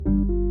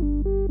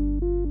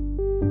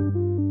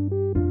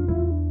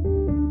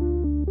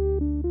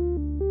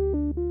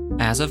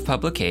As of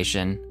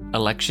publication,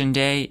 Election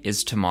Day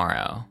is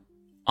tomorrow.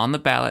 On the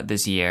ballot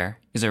this year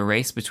is a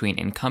race between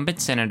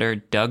incumbent Senator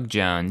Doug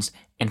Jones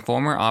and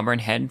former Auburn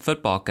head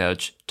football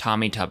coach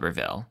Tommy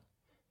Tuberville.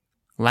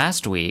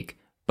 Last week,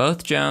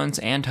 both Jones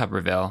and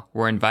Tuberville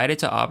were invited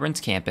to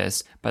Auburn's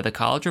campus by the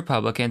college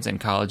Republicans and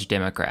college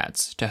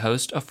Democrats to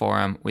host a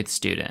forum with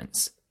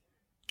students.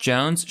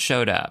 Jones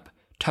showed up.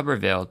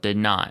 Tuberville did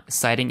not,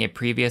 citing a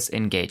previous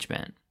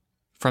engagement.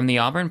 From the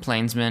Auburn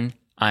Plainsman,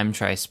 I'm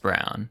Trice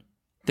Brown.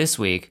 This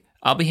week,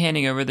 I'll be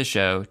handing over the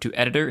show to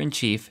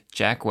Editor-in-Chief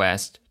Jack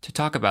West to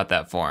talk about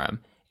that forum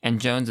and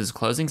Jones's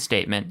closing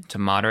statement to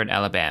moderate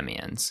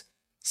Alabamians.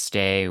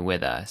 Stay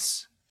with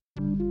us.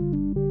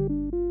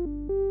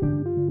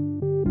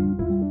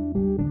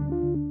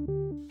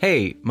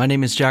 Hey, my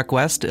name is Jack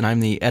West, and I'm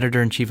the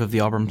Editor-in-Chief of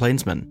the Auburn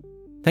Plainsman.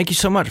 Thank you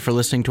so much for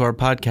listening to our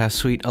podcast,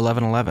 Suite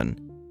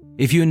 1111.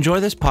 If you enjoy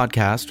this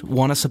podcast,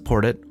 want to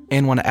support it,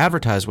 and want to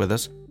advertise with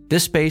us,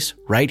 this space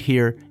right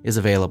here is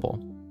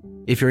available.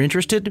 If you're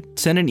interested,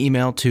 send an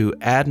email to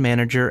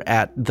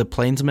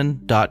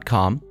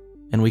admanager@theplainsman.com,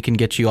 and we can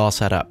get you all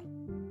set up.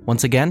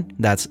 Once again,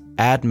 that's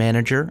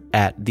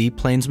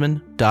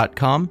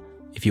admanager@theplainsman.com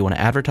if you want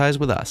to advertise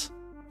with us.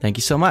 Thank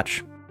you so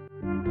much.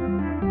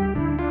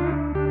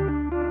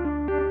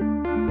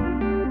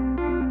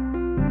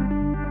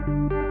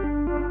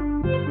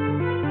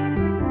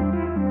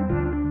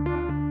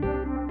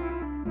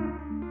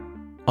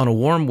 On a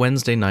warm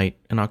Wednesday night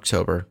in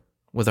October,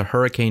 with a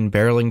hurricane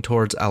barreling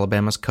towards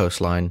Alabama's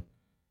coastline,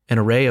 an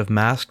array of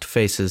masked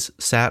faces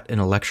sat in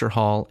a lecture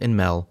hall in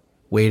Mel,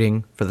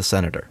 waiting for the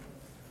senator.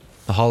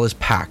 The hall is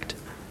packed,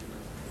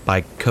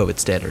 by COVID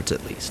standards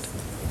at least.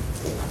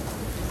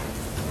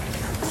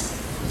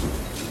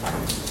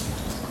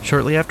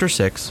 Shortly after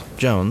 6,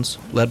 Jones,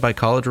 led by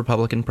college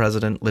Republican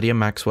President Lydia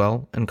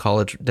Maxwell and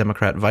college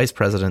Democrat Vice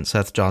President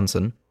Seth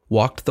Johnson,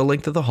 walked the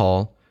length of the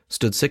hall,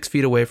 stood 6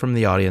 feet away from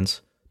the audience,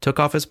 took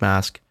off his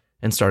mask,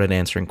 and started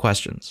answering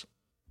questions.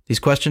 These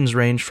questions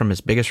ranged from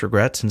his biggest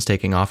regret since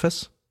taking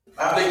office.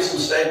 My biggest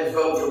mistake was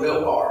voting for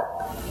Bill Barr.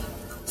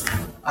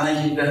 I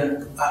think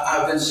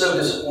I've been so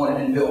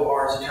disappointed in Bill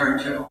Barr as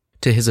Attorney General.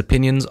 To his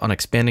opinions on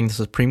expanding the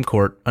Supreme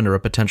Court under a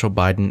potential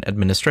Biden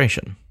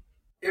administration.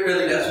 It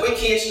really does. We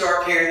can't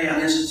start tearing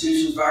down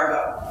institutions of our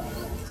government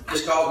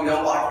just because we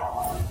don't like it,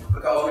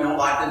 because we don't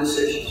like the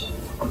decisions.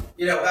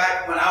 You know,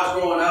 back when I was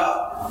growing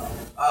up,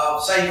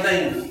 same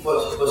thing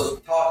was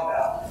talked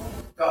about,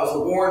 because the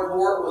Warren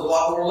Court was a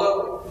lot more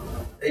liberal.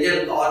 They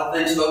did a lot of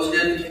things folks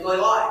didn't particularly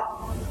like.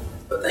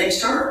 But things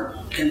turned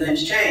and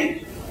things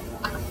changed.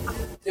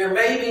 There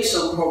may be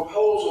some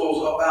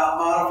proposals about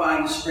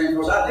modifying the Supreme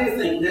Court. I do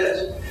think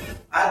this.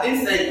 I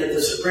do think that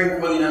the Supreme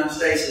Court of the United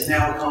States has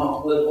now become a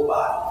political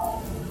body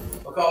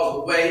because of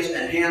the way it's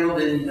been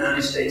handled in the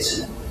United States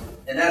Senate.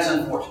 And that's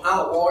unfortunate. I'm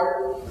a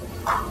lawyer,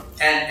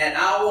 and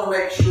I want to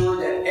make sure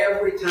that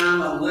every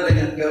time a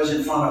litigant goes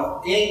in front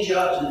of any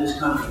judge in this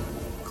country,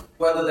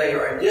 whether they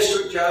are a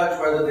district judge,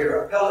 whether they're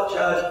an appellate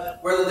judge,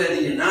 whether they're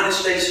the United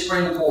States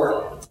Supreme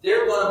Court,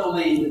 they're going to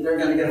believe that they're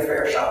going to get a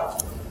fair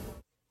shot.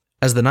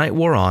 As the night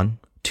wore on,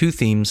 2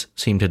 themes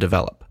seemed to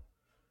develop.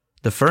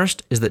 The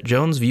first is that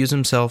Jones views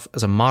himself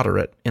as a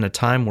moderate in a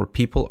time where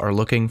people are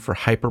looking for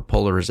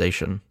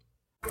hyperpolarization.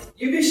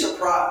 You'd be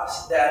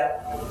surprised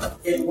that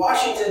in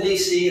Washington,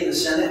 D.C. in the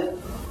Senate,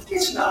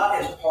 it's not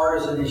as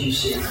partisan as you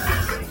see.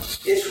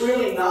 It's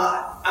really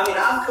not. I mean,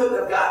 I couldn't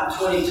have gotten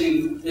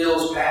 22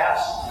 bills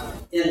passed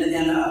when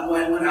I'm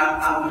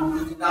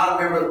not a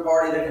member of the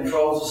party that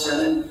controls the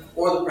Senate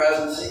or the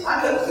presidency. I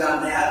couldn't have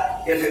done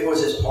that if it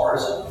was as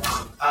partisan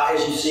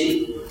as you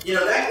see. You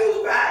know, that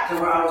goes back to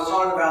what I was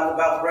talking about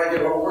the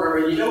regular order,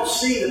 and you don't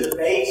see the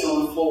debates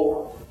on the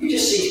floor. You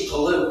just see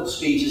political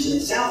speeches,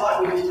 and it sounds like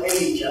we just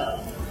hate each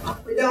other.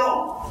 We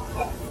don't.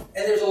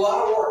 And there's a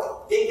lot of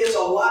work. It gets a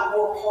lot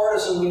more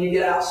partisan when you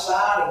get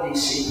outside of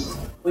D.C.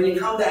 When you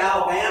come to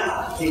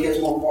Alabama, it gets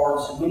more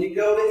partisan. When you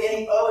go to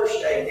any other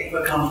state, it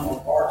becomes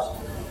more partisan.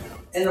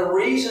 And the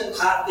reason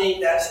I think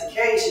that's the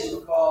case is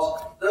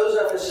because those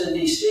of us in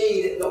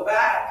D.C. that go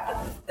back,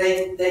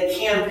 they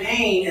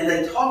campaign and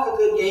they talk a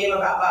good game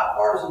about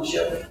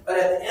bipartisanship, but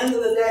at the end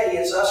of the day,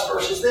 it's us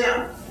versus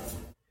them.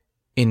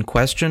 In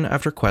question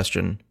after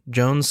question,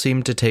 Jones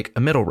seemed to take a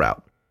middle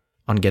route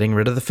on getting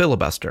rid of the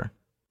filibuster.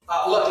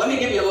 Look, let me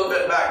give you a little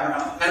bit of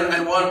background.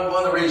 And one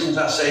of the reasons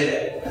I say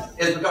that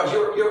is because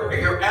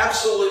you're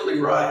absolutely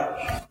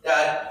right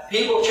that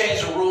people change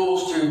the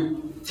rules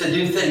to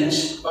do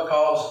things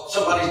because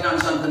somebody's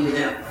done something to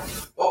them.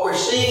 What we're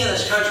seeing in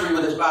this country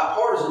with this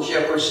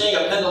bipartisanship, we're seeing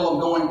a pendulum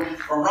going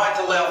from right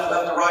to left,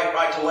 left to right,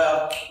 right to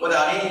left,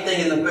 without anything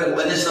in the middle.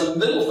 And it's the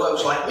middle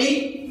folks like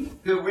me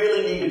who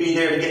really need to be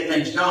there to get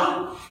things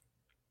done.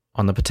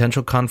 On the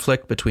potential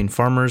conflict between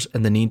farmers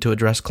and the need to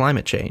address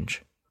climate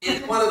change.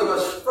 It's one of the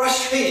most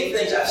frustrating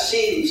things I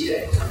see these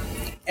days.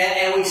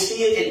 And we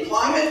see it in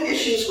climate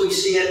issues, we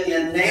see it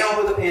now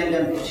with the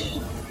pandemic issues.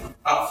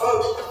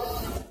 Folks,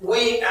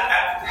 we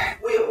have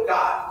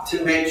got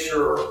to make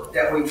sure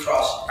that we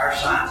trust our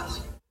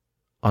scientists.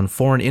 On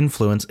foreign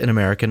influence in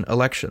American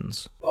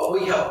elections. But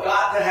we have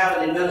got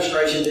have an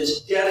administration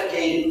that's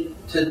dedicated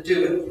to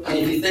do it. And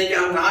if you think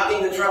I'm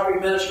knocking the Trump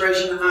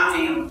administration, I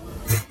am.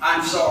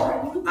 I'm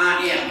sorry.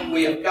 I am.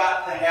 We have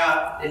got to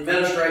have an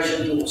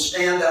administration who will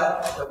stand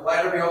up to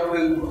Vladimir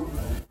Putin,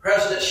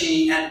 President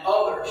Xi, and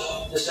others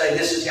to say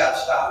this has got to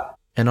stop.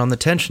 And on the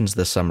tensions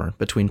this summer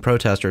between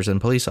protesters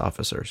and police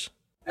officers.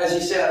 As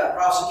he said, I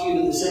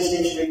prosecuted the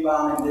 16th Street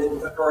bombing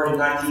that occurred in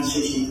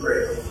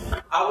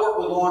 1963. I work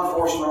with law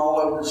enforcement all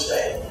over the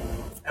state,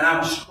 and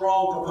I'm a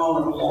strong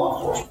proponent of law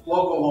enforcement,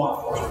 local law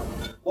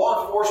enforcement.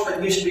 Law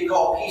enforcement used to be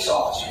called peace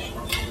officers,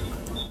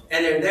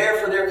 and they're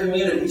there for their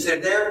communities. They're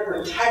there to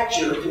protect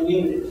your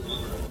community.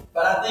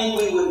 But I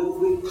think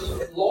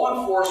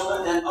law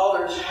enforcement and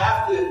others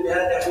have to admit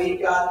that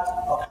we've got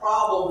a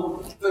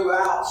problem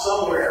throughout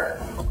somewhere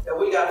that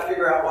we got to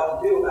figure out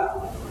what to do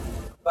about it.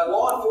 But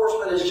law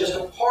enforcement is just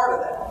a part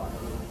of that.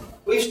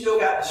 We've still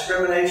got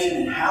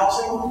discrimination in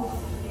housing,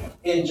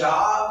 in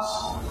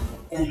jobs,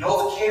 in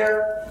health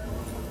care.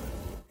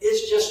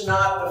 It's just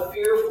not the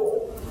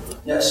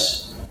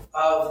fearfulness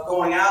of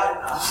going out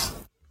at night.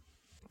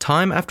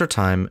 Time after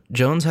time,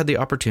 Jones had the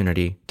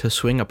opportunity to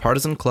swing a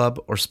partisan club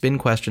or spin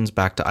questions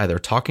back to either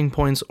talking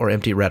points or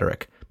empty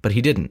rhetoric, but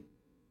he didn't.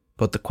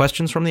 Both the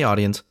questions from the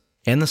audience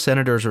and the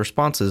senator's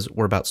responses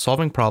were about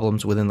solving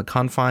problems within the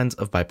confines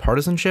of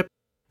bipartisanship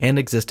and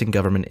existing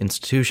government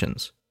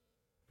institutions.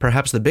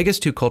 Perhaps the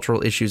biggest two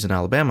cultural issues in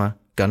Alabama,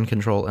 gun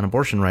control and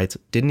abortion rights,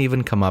 didn't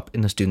even come up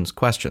in the students'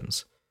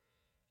 questions.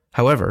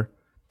 However,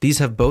 these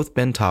have both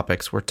been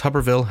topics where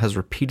Tuberville has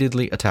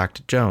repeatedly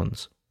attacked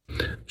Jones.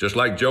 Just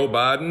like Joe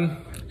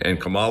Biden and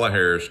Kamala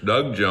Harris,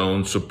 Doug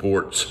Jones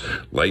supports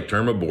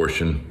late-term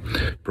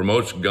abortion,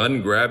 promotes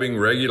gun-grabbing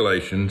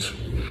regulations,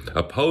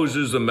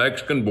 opposes the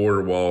Mexican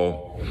border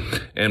wall,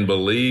 and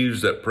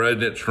believes that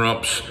President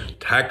Trump's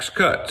tax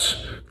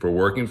cuts for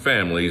working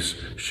families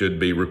should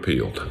be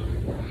repealed.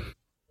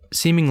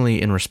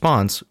 Seemingly in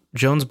response,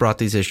 Jones brought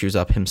these issues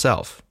up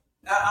himself.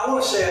 I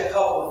want to say a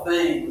couple of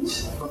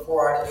things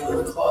before I just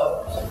really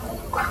close,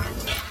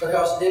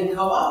 because it didn't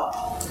come up.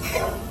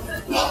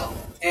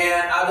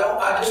 And I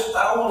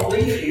don't want to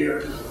leave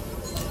here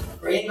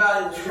for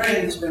anybody in this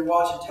room that's been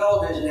watching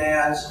television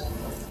ads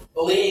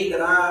believe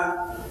that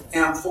I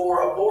am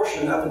for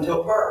abortion up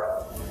until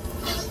birth.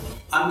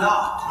 I'm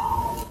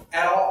not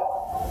at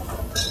all.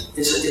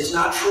 It's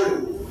not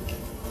true.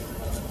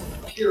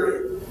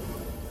 Period.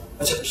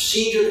 It's a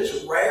procedure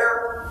that's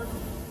rare.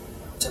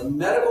 It's a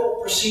medical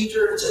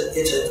procedure. It's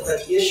an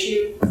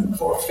issue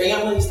for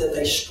families that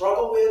they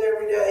struggle with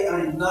every day.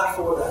 I am not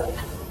for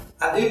that.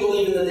 I do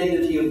believe in the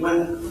dignity of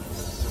women.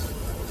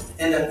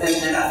 And I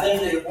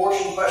think the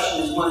abortion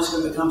question is one that's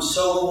going to become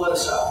so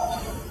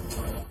politicized.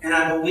 And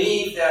I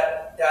believe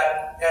that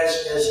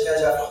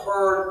as I've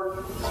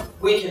heard,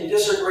 we can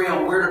disagree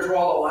on where to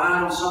draw the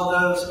line on some of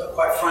those, but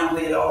quite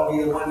frankly, it ought to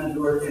be the women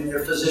who are, and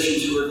their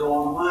physicians who are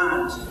drawing the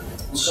lines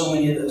on so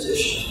many of those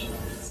issues.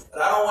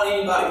 But I don't want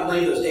anybody to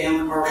believe those damn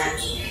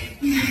commercials.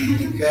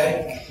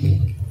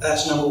 Okay?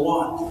 That's number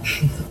one.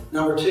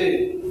 Number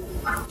two,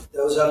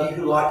 those of you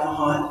who like to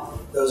hunt,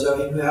 those of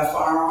you who have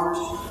firearms,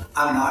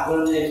 I'm not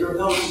going to take your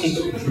guns.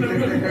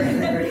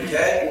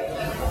 Okay?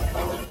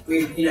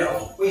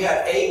 We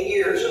had 8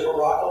 years of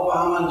Barack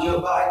Obama and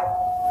Joe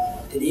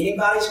Biden. Did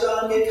anybody's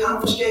gun get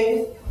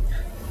confiscated?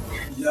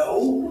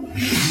 No.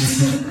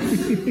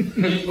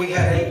 We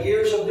had 8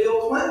 years of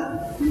Bill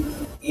Clinton.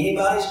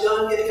 Anybody's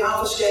gun get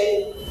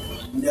confiscated?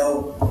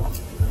 No.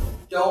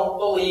 Don't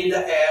believe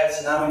the ads,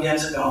 and I'm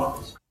against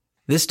guns.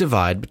 This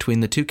divide between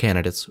the two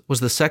candidates was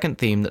the second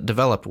theme that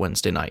developed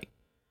Wednesday night.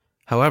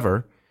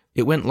 However,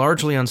 it went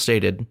largely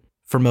unstated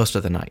for most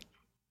of the night.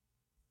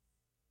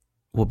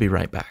 We'll be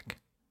right back.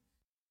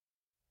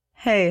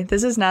 Hey,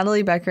 this is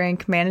Natalie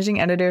Beckerink, managing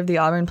editor of the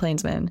Auburn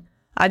Plainsman.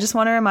 I just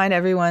want to remind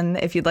everyone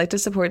that if you'd like to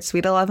support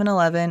Suite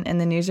 1111 and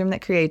the newsroom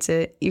that creates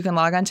it, you can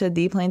log on to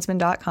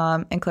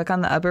theplainsman.com and click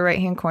on the upper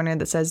right-hand corner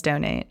that says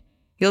Donate.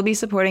 You'll be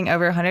supporting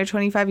over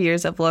 125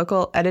 years of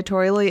local,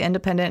 editorially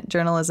independent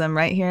journalism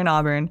right here in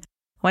Auburn.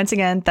 Once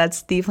again,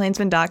 that's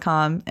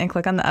theplainsman.com and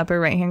click on the upper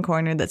right-hand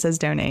corner that says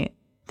Donate.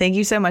 Thank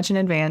you so much in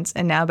advance,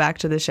 and now back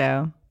to the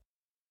show.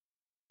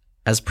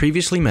 As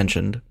previously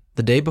mentioned,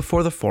 the day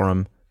before the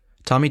forum,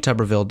 Tommy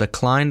Tuberville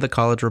declined the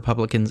college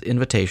Republicans'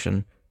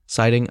 invitation,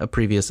 citing a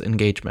previous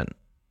engagement.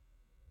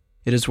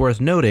 It is worth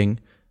noting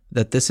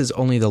that this is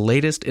only the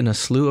latest in a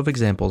slew of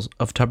examples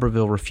of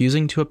Tuberville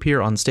refusing to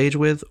appear on stage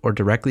with or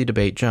directly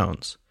debate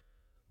Jones.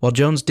 While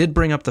Jones did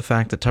bring up the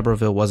fact that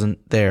Tuberville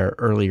wasn't there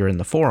earlier in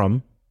the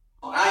forum,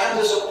 I am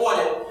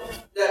disappointed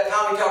that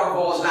Tommy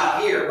Tuberville is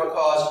not here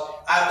because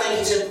I think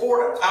it's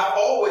important. I've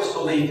always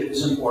believed it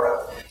was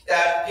important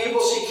that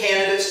people see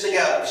candidates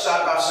together,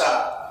 side by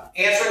side,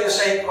 answering the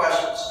same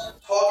questions,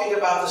 talking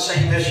about the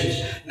same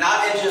issues,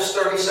 not in just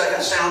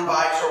 30-second sound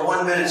bites or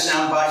 1-minute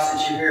sound bites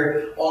that you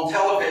hear on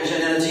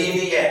television and a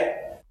TV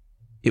ad.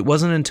 It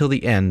wasn't until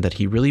the end that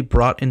he really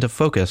brought into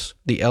focus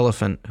the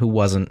elephant who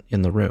wasn't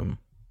in the room.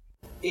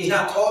 He's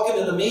not talking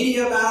to the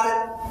media about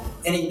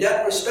it, and he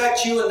doesn't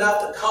respect you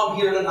enough to come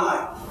here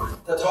tonight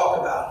to talk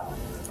about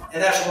it.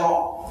 And that's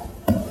wrong.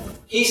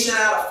 He sent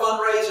out a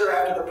fundraiser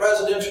after the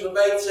presidential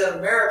debate, said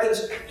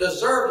Americans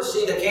deserve to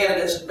see the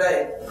candidates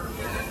debate.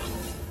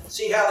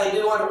 See how they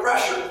do under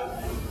pressure.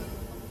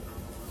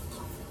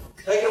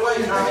 Take it away,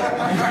 Tommy.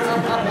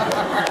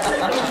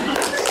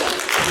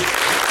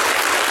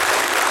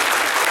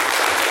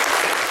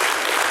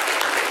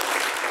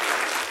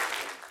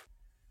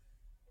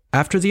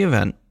 After the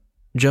event,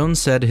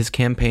 Jones said his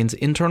campaign's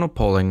internal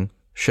polling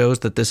shows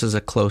that this is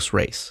a close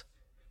race.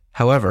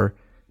 However,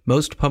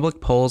 most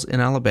public polls in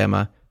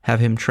Alabama have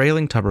him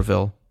trailing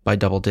Tuberville by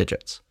double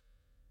digits.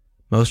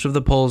 Most of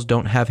the polls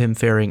don't have him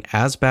faring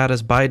as bad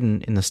as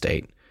Biden in the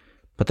state,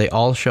 but they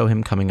all show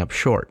him coming up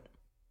short.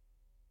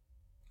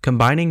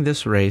 Combining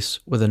this race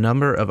with a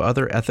number of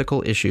other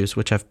ethical issues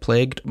which have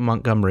plagued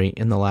Montgomery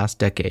in the last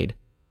decade,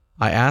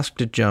 I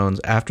asked Jones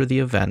after the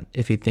event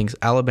if he thinks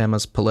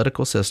Alabama's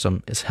political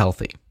system is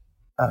healthy.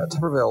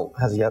 Tuberville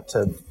has yet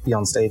to be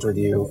on stage with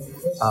you,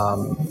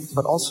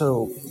 but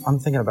also I'm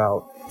thinking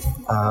about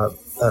a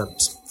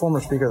former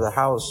Speaker of the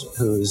House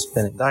who's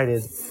been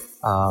indicted,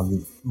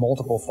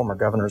 multiple former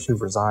governors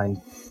who've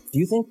resigned. Do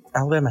you think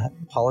Alabama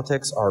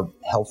politics are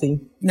healthy?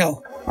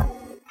 No.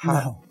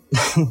 How?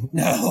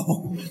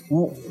 No.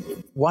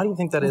 Why do you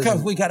think that is?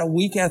 Because we got a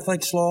weak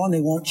ethics law and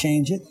they won't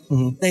change it.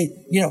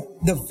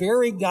 Mm-hmm. The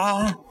very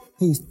guy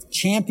who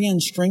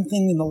championed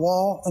strengthening the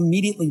law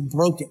immediately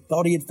broke it,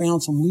 thought he had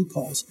found some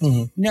loopholes.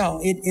 Mm-hmm.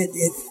 No,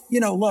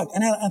 look,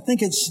 and I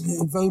think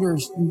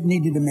voters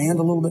need to demand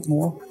a little bit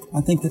more. I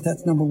think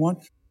that's number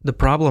one. The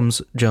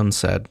problems, Jones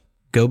said,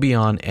 go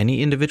beyond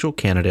any individual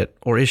candidate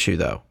or issue,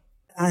 though.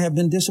 I have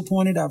been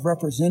disappointed. I've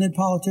represented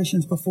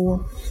politicians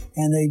before,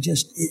 and they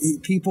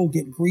people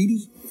get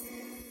greedy,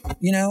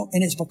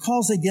 and it's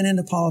because they get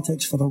into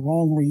politics for the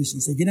wrong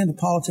reasons. They get into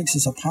politics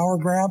as a power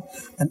grab,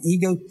 an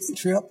ego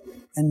trip,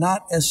 and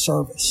not as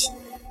service.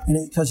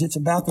 And because it's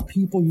about the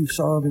people you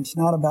serve, it's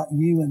not about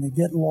you, and they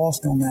get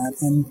lost on that.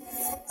 And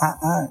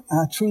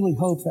I truly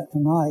hope that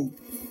tonight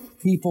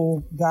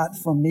people got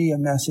from me a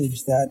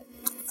message that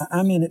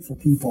I'm in it for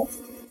people.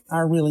 I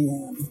really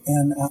am.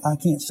 And I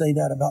can't say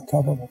that about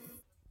Tuberville.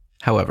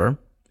 However,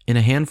 in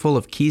a handful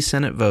of key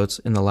Senate votes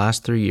in the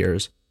last 3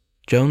 years,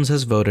 Jones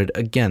has voted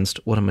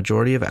against what a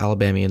majority of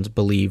Alabamians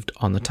believed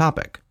on the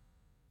topic.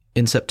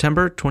 In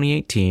September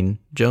 2018,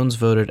 Jones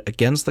voted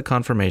against the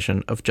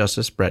confirmation of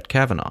Justice Brett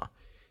Kavanaugh.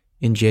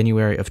 In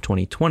January of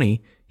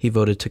 2020, he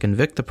voted to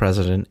convict the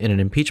president in an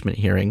impeachment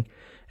hearing,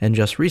 and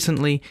just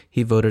recently,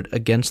 he voted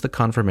against the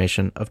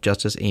confirmation of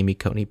Justice Amy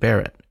Coney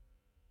Barrett.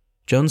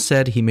 Jones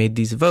said he made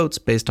these votes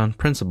based on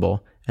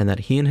principle and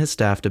that he and his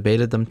staff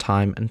debated them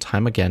time and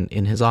time again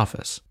in his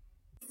office.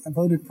 I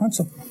voted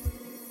principle.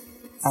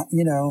 I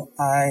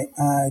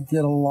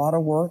did a lot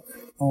of work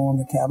on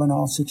the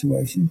Kavanaugh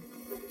situation,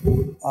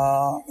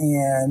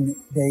 and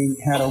they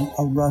had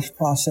a rush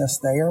process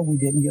there. We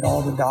didn't get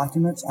all the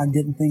documents. I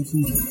didn't think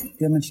he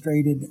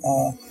demonstrated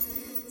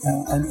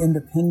an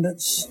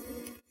independence.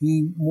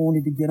 He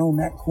wanted to get on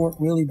that court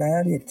really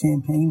bad. He had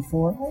campaigned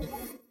for it.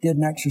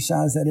 Didn't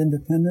exercise that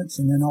independence,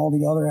 and then all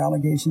the other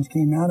allegations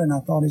came out, and I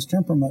thought his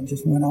temperament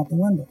just went out the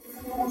window.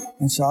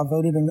 And so I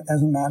voted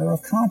as a matter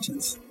of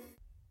conscience.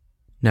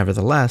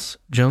 Nevertheless,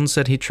 Jones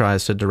said he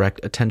tries to direct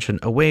attention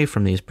away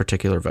from these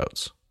particular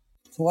votes.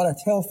 So what I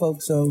tell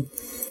folks,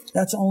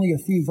 that's only a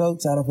few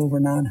votes out of over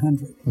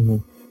 900. Mm-hmm.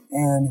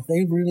 And if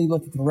they really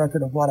look at the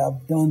record of what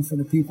I've done for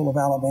the people of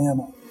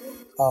Alabama,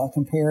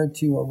 compared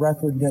to a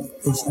record that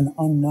is an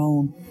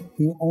unknown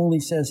who only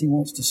says he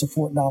wants to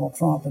support Donald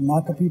Trump and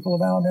not the people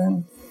of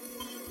Alabama,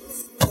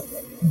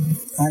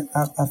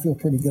 I feel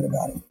pretty good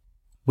about it.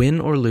 Win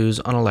or lose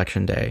on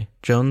Election Day,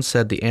 Jones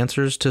said the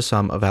answers to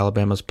some of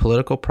Alabama's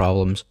political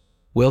problems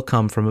will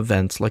come from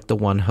events like the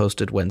one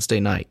hosted Wednesday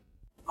night.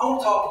 I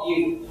want to talk to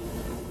you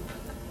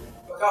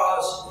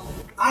because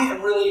I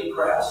am really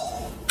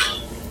impressed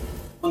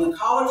when the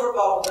college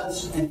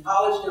Republicans and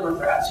college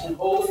Democrats can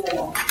hold a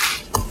forum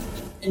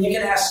and you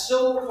can ask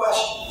civil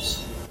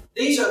questions.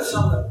 These are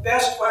some of the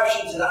best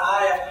questions that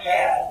I have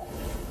had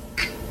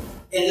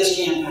in this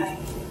campaign.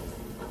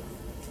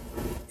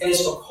 And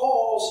it's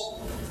because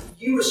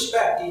you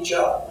respect each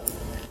other.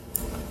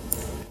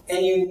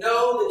 And you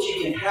know that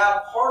you can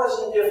have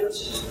partisan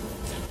differences,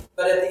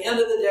 but at the end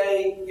of the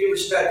day, you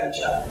respect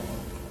each other.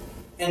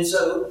 And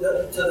so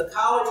to the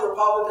college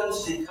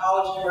Republicans and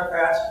college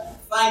Democrats,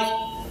 thank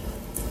you.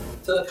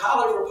 To the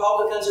college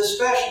Republicans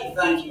especially,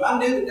 thank you. I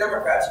knew the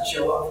Democrats would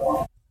show up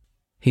for me.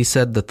 He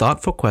said the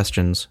thoughtful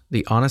questions,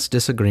 the honest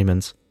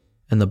disagreements,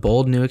 and the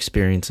bold new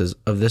experiences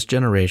of this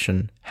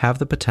generation have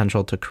the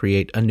potential to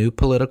create a new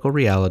political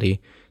reality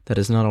that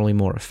is not only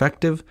more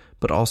effective,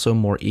 but also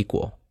more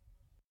equal.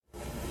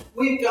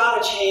 We've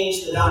got to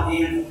change the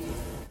dynamic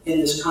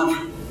in this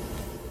country.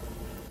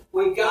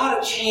 We've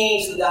got to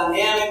change the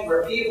dynamic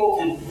where people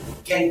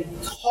can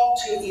talk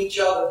to each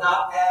other,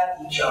 not at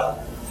each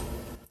other.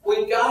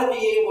 We've got to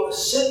be able to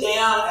sit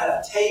down at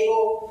a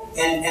table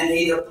and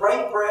either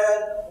break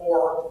bread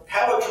or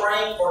have a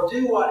drink or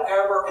do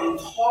whatever and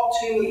talk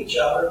to each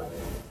other,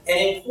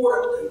 and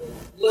importantly,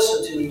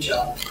 listen to each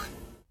other.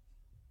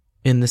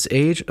 In this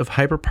age of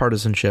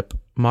hyperpartisanship,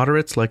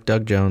 moderates like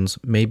Doug Jones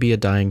may be a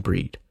dying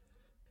breed.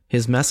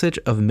 His message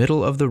of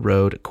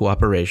middle-of-the-road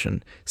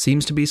cooperation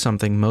seems to be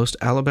something most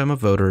Alabama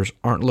voters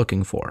aren't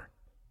looking for.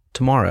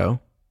 Tomorrow,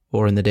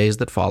 or in the days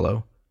that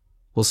follow,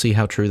 we'll see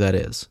how true that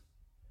is.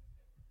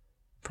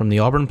 From the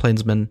Auburn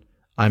Plainsman,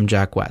 I'm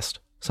Jack West,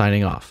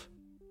 signing off.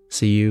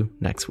 See you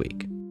next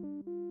week.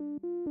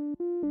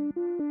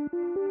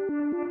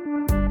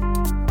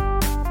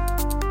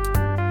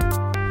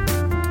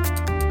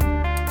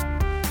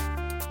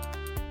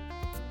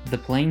 The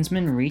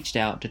Plainsman reached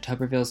out to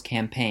Tuberville's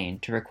campaign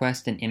to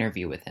request an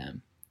interview with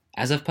him.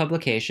 As of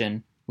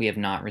publication, we have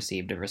not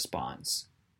received a response.